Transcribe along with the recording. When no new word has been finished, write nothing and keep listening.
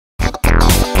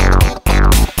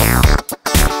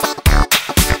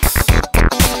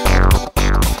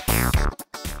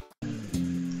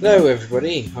Hello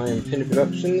everybody, I am Pinner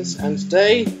Productions, and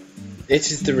today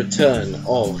it is the return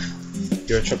of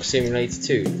Euro Truck Simulator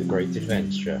 2, The Great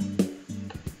Adventure.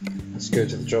 Let's go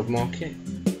to the job market,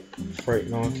 freight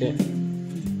market,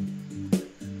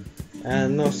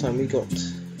 and last time we got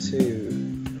to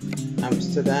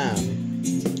Amsterdam.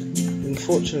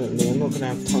 Unfortunately I'm not going to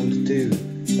have time to do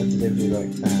a delivery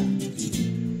like that,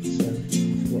 so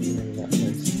what's the name of that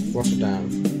place? Rotterdam.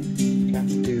 I have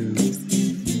to do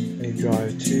a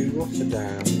drive to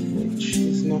Rotterdam, which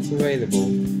is not available.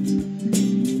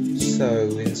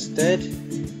 So instead,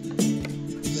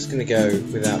 I'm just going to go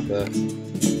without the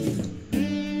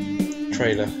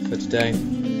trailer for today.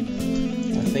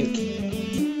 I think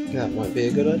that might be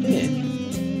a good idea.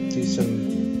 Do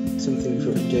something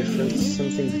sort of different,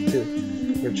 something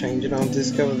for a change, and I'll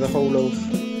discover the whole of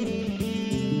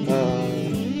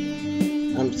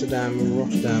Amsterdam and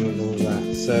Rotterdam and all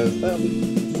that. So that'll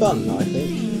be fun, I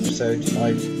think. So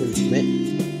I will admit,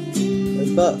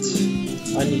 but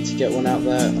I need to get one out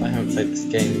there. I haven't played this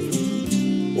game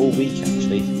all week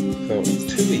actually, for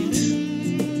 2 weeks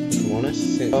if I'm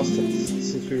honest,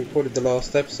 since we recorded the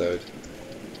last episode.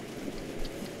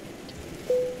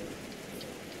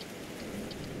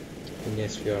 And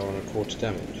yes, we are on a quarter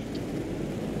damage.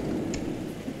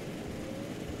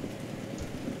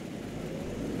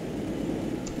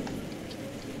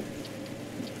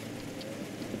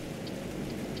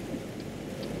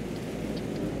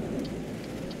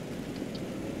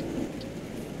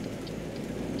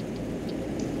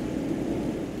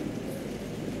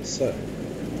 So,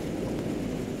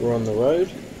 we're on the road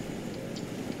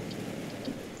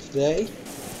today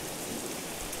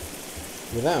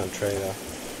without a trailer.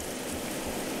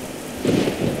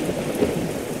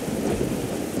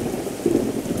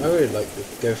 I really like the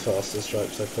go faster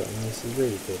stripes I put on this. Is a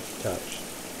really good touch,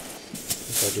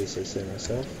 if I do say so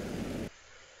myself.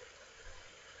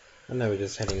 I know we're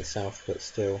just heading south, but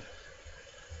still.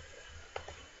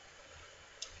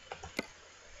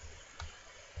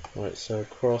 Right, so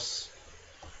across,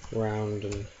 round,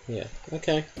 and yeah,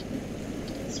 okay.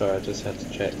 Sorry, I just had to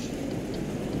check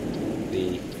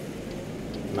the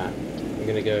map. I'm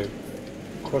going to go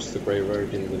across the grey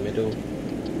road in the middle,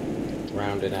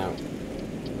 round it out,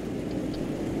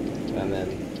 and then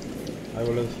I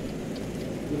will have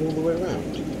been all the way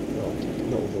around. Well,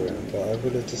 not all the way around, but I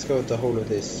will have discovered the whole of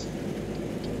this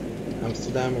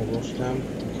Amsterdam or Rotterdam.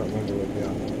 I can't remember where we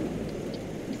are now.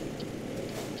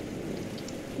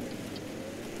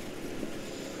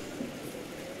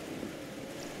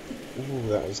 Ooh,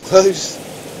 that was close.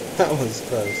 That was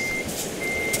close.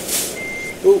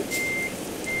 Ooh.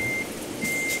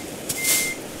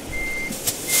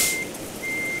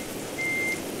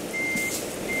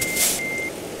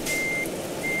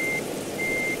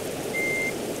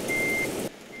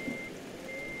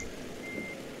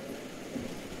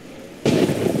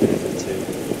 So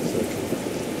I can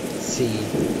see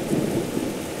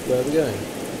where we're going.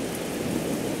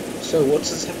 So what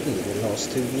has happened in the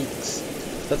last 2 weeks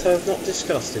that I have not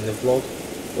discussed in the vlog,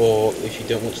 or if you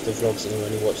don't watch the vlogs and you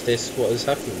only watch this, what has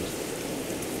happened?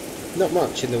 Not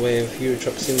much in the way of Euro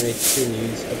Truck Simulator 2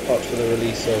 news, apart from the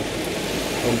release of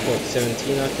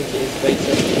 1.17, I think it is,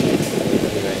 beta.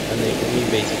 Anyway, and the new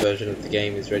beta version of the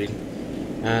game is ready,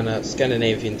 and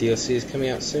Scandinavian DLC is coming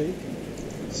out soon.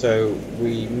 So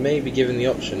we may be given the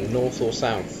option, north or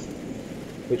south.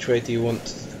 Which way do you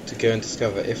want to go and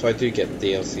discover? If I do get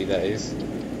the DLC, that is.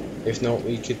 If not,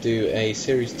 we could do a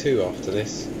Series 2 after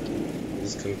this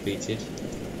is completed.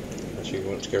 Actually, we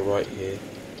want to go right here.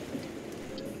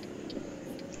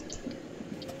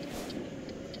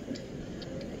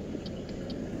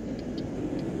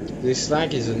 This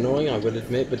lag is annoying, I will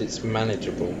admit, but it's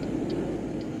manageable.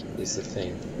 Is the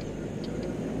thing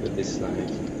with this lag.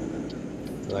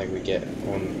 The lag we get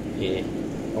on here.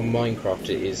 On Minecraft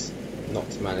it is not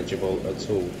manageable at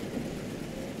all.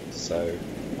 So,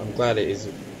 I'm glad it is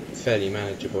fairly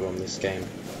manageable on this game.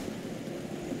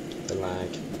 The lag,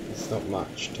 it's not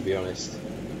much, to be honest.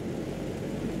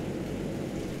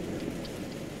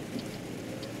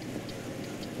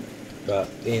 But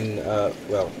in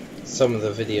well, some of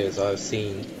the videos I've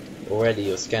seen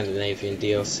already of Scandinavian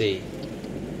DLC,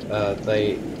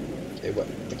 the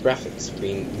graphics have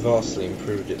been vastly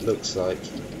improved. It looks like.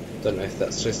 Don't know if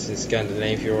that's just in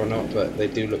Scandinavia or not, but they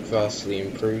do look vastly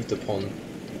improved upon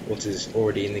what is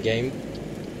already in the game.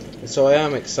 So I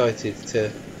am excited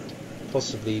to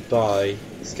possibly buy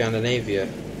Scandinavian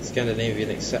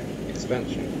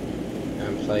expansion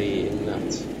and play in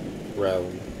that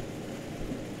realm,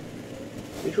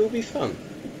 which will be fun,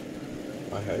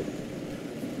 I hope.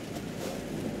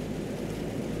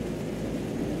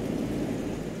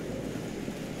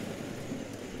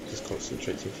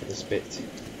 concentrating for this bit.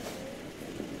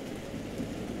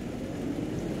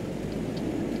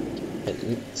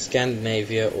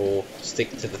 Scandinavia, or stick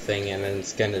to the thing and then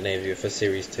Scandinavia for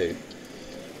Series 2.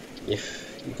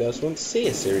 If you guys want to see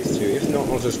a Series 2, if not,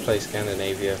 I'll just play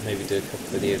Scandinavia, maybe do a couple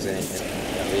videos in it,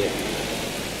 and that'll be it.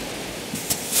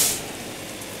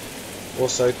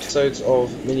 Also, 2 episodes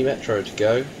of Mini Metro to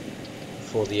go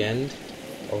before the end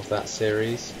of that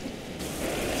series.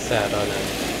 Sad, I know.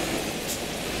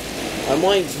 I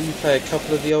might replay a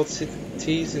couple of the old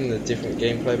cities in the different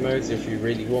gameplay modes if you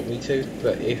really want me to,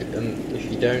 but if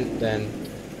you don't, then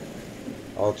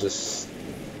I'll just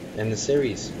end the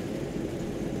series.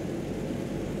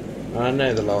 And I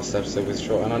know the last episode was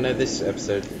short, and I know this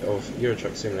episode of Euro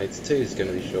Truck Simulator 2 is going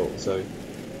to be short, so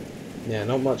yeah,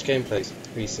 not much gameplay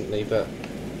recently, but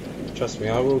trust me,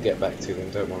 I will get back to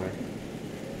them, don't worry.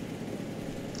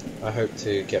 I hope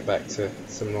to get back to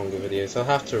some longer videos. I'll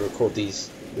have to record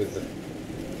these with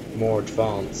more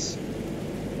advance,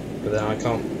 but then I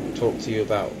can't talk to you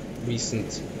about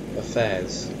recent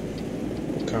affairs,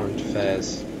 current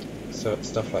affairs, so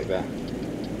stuff like that.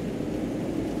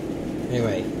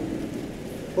 Anyway,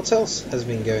 what else has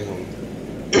been going on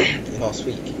last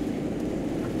week?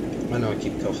 I know I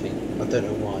keep coughing, I don't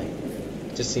know why.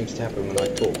 It just seems to happen when I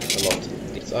talk a lot.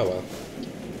 Oh well.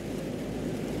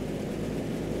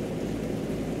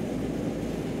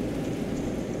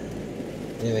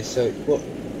 Anyway, so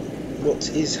what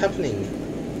is happening?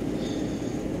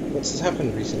 What's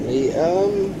happened recently?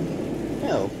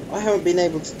 Well, I haven't been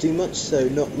able to do much, so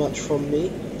not much from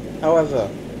me. However,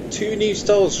 2 new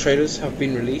Star Wars trailers have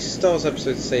been released. Star Wars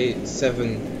Episode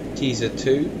 7 Teaser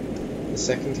 2, the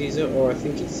second teaser, or I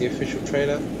think it's the official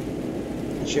trailer.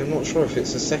 Actually, I'm not sure if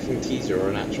it's a second teaser or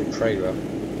an actual trailer.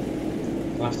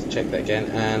 I'll have to check that again.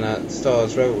 And Star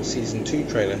Wars Rebels Season 2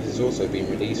 trailer has also been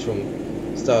released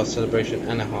from Star Wars Celebration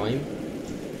Anaheim.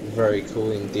 Very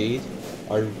cool indeed.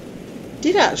 I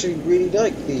did actually really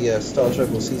like the Star Wars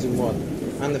Rebels Season 1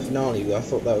 and the finale. I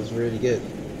thought that was really good.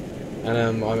 And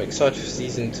I'm excited for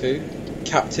Season 2.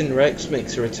 Captain Rex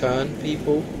makes a return,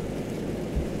 people.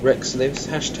 Rex lives.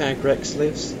 Hashtag Rex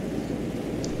lives.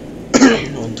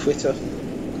 On Twitter.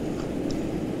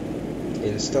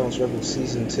 In Star Wars Rebels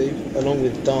Season 2. Along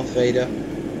with Darth Vader.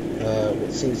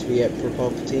 What seems to be Emperor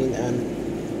Palpatine. And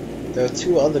there are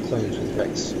 2 other clones with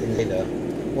Rex in Vader.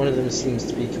 One of them seems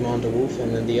to be Commander Wolf,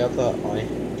 and then the other I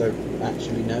don't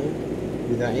actually know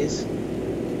who that is.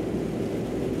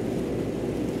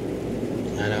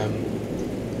 And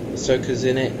Ahsoka's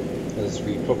in it, as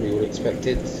we probably all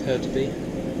expected her to be.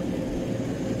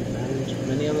 And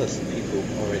many other people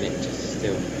are in it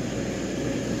still,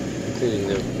 including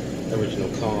the original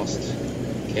cast,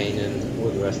 Kanan, all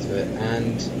the rest of it.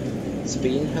 And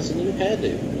Sabine has a new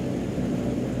hairdo.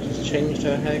 She's changed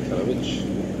her hair colour, which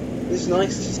is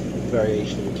nice to see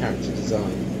variation in character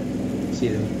design. See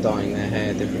them dyeing their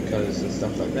hair different colours and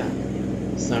stuff like that.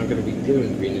 It's now going to be blue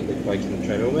and green, it looked like in the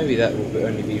trailer, or maybe that will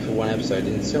only be for one episode.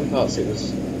 In some parts it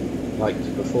was like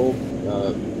before,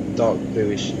 dark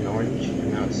bluish and orange,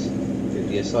 and now it's going to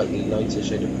be a slightly lighter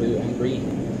shade of blue and green,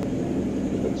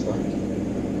 it looks like.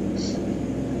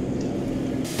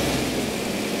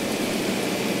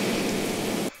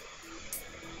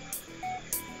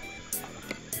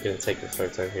 I'm going to take a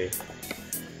photo here.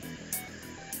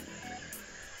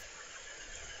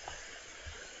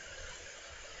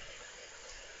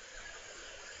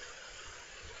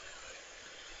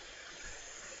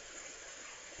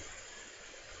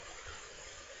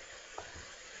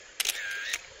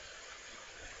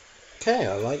 Okay,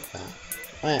 I like that.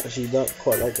 I actually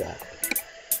quite like that.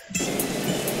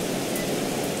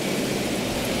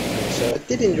 So I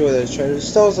did enjoy those trailers.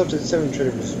 Star Wars Episode 7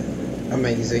 trailer was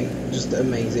amazing, just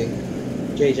amazing.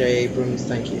 J.J. Abrams,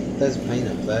 thank you. There's a plane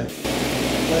up there.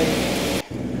 Plane.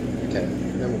 Okay,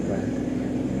 no more plane.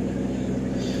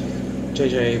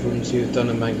 J.J. Abrams, you've done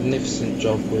a magnificent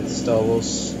job with Star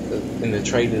Wars, in the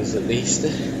trailers at least.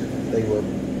 They were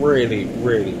really,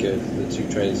 really good. The 2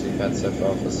 trailers we've had so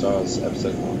far for Star Wars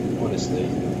Episode 1, honestly.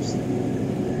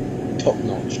 Top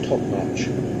notch,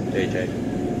 JJ.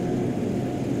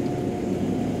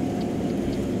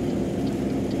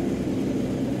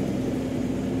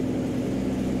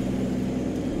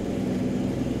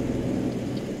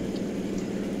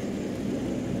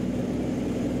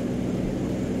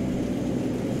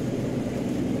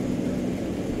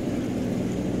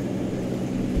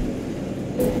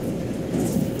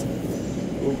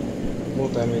 More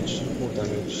damage. I'm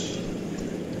going to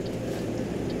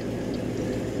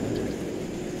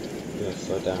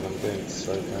slow down, I'm going to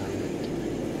slow down.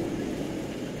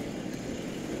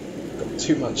 Got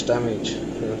too much damage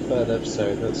for the 3rd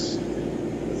episode, that's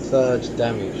third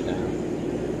damage now.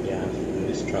 Yeah, from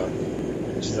this truck,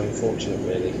 which is unfortunate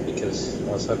really, because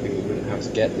I was hoping we wouldn't have to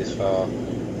get this far.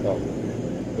 Well,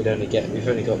 we've only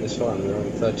got this far, and we're on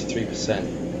 33%.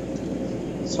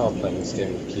 It's hard playing this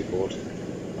game with a keyboard,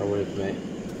 I will admit.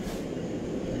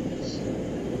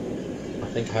 I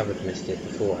think I have admitted it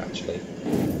before actually,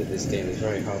 that this game is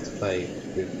very hard to play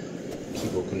with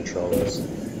keyboard controls.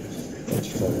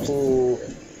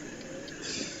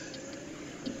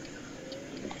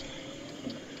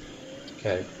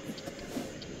 Okay,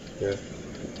 we're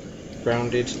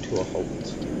grounded to a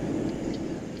halt.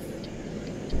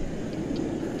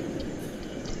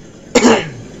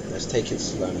 Let's take it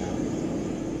slow now.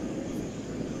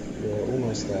 We're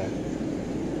almost there.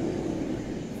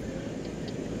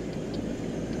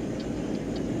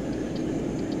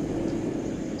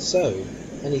 So,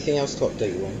 anything else to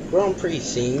update you on? Grand Prix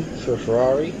scene for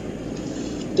Ferrari.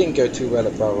 Didn't go too well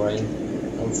at Bahrain,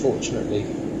 unfortunately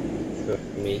for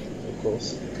me, of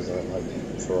course, because I like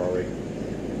Ferrari.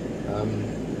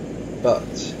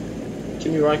 But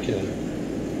Kimi Raikkonen,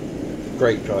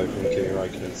 great drive from Kimi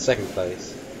Raikkonen, second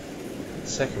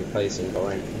place in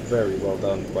Bahrain, very well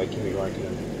done by Kimi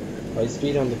Raikkonen. He's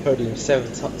been on the podium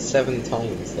seven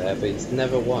times there, but he's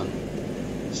never won.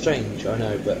 Strange, I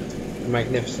know, but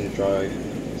magnificent drive.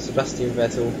 Sebastian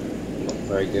Vettel, not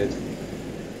very good.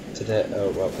 Today,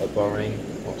 well, at Bahrain,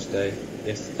 not today,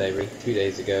 yesterday, really, 2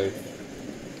 days ago,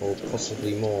 or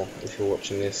possibly more if you're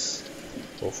watching this,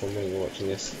 or from when you're watching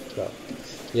this, but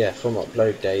yeah, from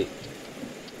upload date,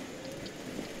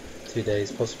 2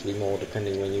 days, possibly more,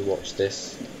 depending when you watch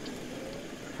this,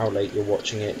 how late you're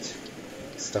watching it,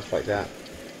 stuff like that.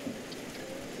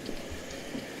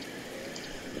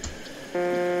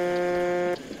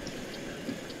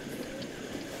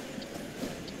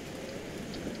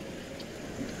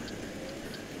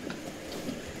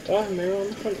 Do I have a mirror on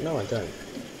the front? No, I don't.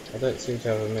 I don't seem to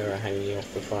have a mirror hanging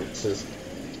off the front to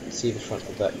see the front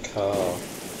of that car.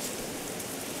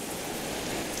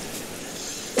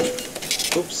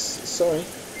 Oops, sorry.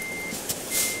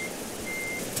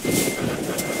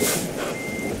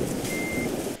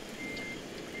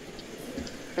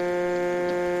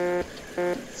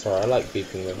 Sorry, I like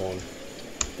beeping the horn.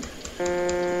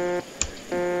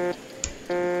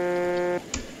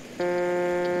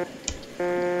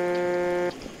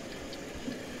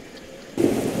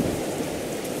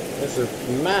 There's a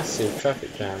massive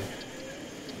traffic jam.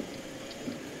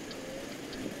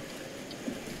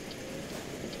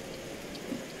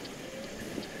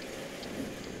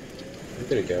 I'm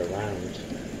gonna go around.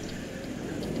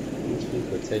 These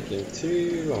people are taking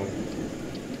too long.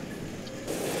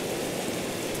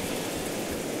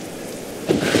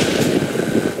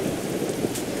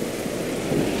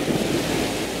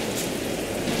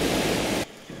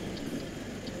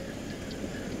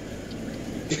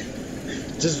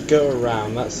 Just go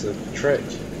around, that's the trick.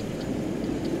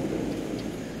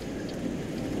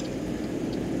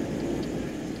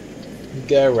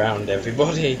 Go around,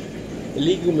 everybody.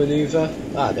 Illegal maneuver?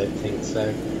 I don't think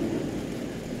so.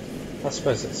 I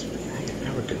suppose that's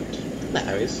arrogant.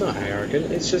 No, it's not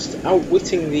arrogant, it's just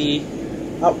outwitting the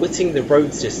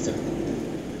road system.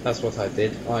 That's what I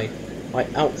did. I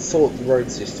outthought the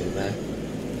road system there.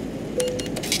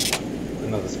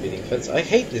 Another speeding fence. I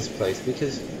hate this place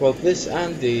because, well, this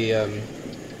and the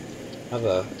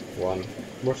other one,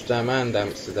 Rotterdam and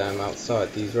Amsterdam,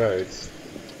 outside these roads,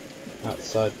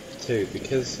 outside too,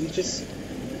 because you just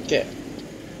get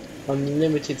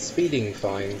unlimited speeding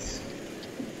fines.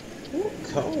 What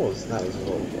car was that? Was a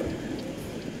Volvo.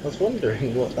 I was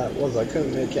wondering what that was. I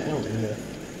couldn't make it out in the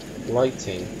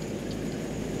lighting.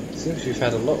 Seems we've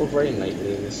had a lot of rain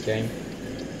lately in this game.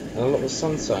 And a lot of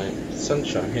sunshine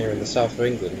here in the south of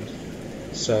England,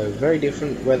 so very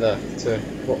different weather to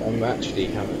what I'm actually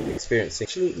experiencing.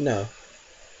 Actually, no.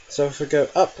 So if I go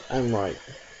up and right,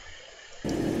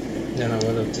 then I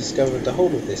will have discovered the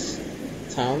whole of this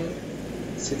town,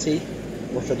 city,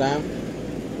 Rotterdam,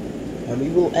 and we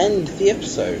will end the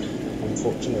episode,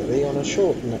 unfortunately, on a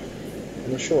short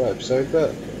episode,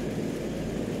 but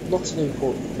not an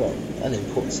important, well,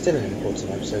 still an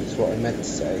important episode is what I meant to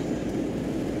say.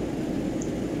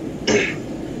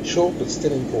 Short but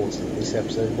still important, this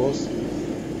episode was.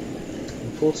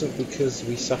 Important because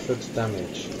we suffered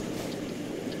damage.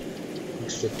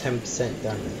 Extra 10%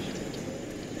 damage.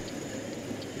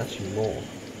 Actually more.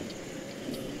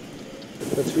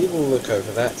 But we will look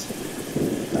over that,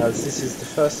 as this is the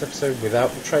first episode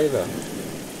without the trailer.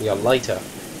 We are lighter,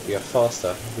 we are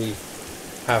faster, we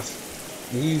have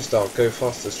used our go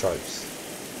faster stripes,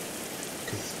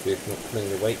 because we're not pulling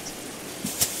the weight.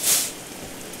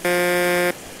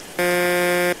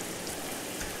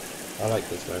 I like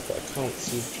this mode, but I can't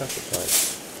see the traffic light.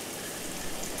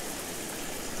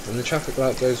 When the traffic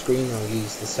light goes green, I'll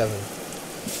use the 7.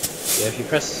 Yeah, if you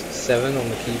press 7 on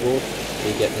the keyboard,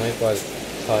 you get annoyed by the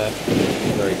tyre.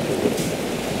 Very cool.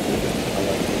 I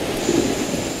like it.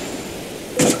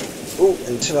 Oh,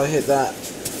 until I hit that.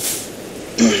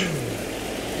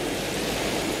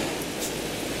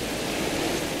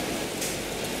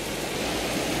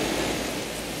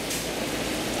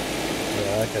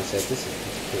 Yeah, like I said, this is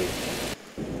pretty cool.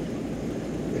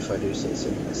 If I do say so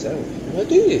myself. And I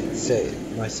do say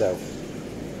it myself.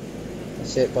 I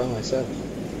say it by myself.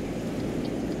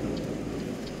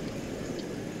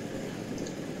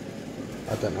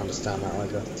 I don't understand that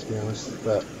either, to be honest,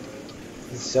 but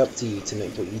it's up to you to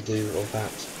make what you do of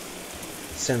that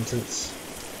sentence.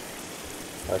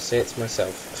 I say it to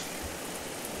myself.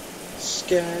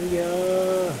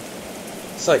 Scania!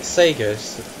 It's like Sega,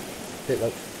 it's a bit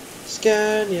like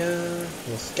Scania,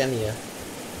 or Scania.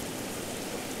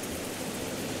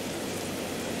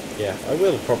 Yeah, I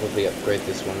will probably upgrade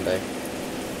this one day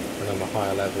when I'm a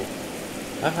higher level.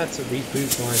 I've had to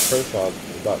reboot my profile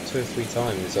about 2 or 3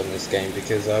 times on this game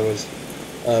because I was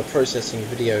processing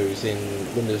videos in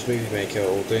Windows Movie Maker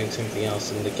or doing something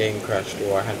else and the game crashed,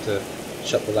 or I had to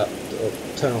shut the or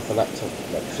turn off the laptop,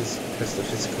 like press the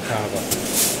physical power button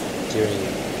during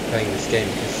playing this game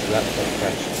because the laptop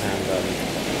crashed, and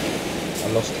I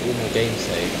lost all my game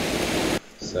save.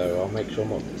 So I'll make sure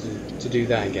not to do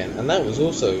that again. And that was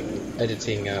also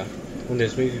editing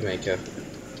Windows Movie Maker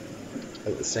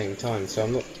at the same time, so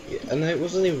I'm not, and it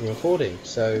wasn't even recording,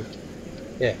 so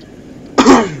yeah.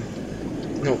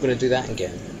 Not going to do that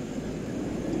again,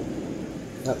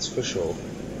 that's for sure.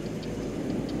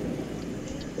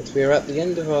 But we are at the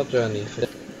end of our journey.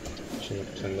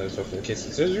 Shouldn't turn those off in case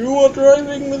it says you are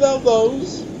driving without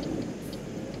those.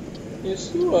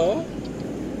 Yes you are.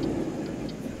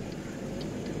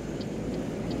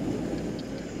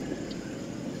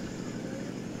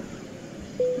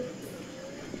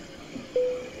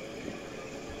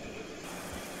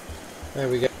 There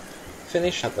we go.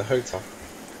 Finish at the hotel.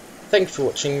 Thanks for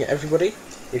watching, everybody.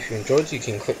 If you enjoyed, you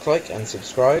can click like and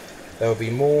subscribe. There will be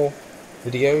more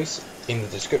videos in the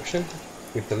description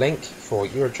with the link for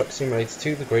Euro Truck Simulator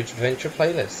 2 The Great Adventure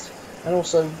playlist, and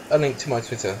also a link to my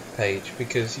Twitter page,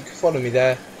 because you can follow me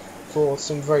there for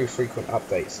some very frequent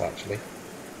updates actually.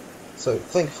 So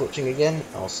thanks for watching again,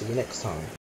 I'll see you next time.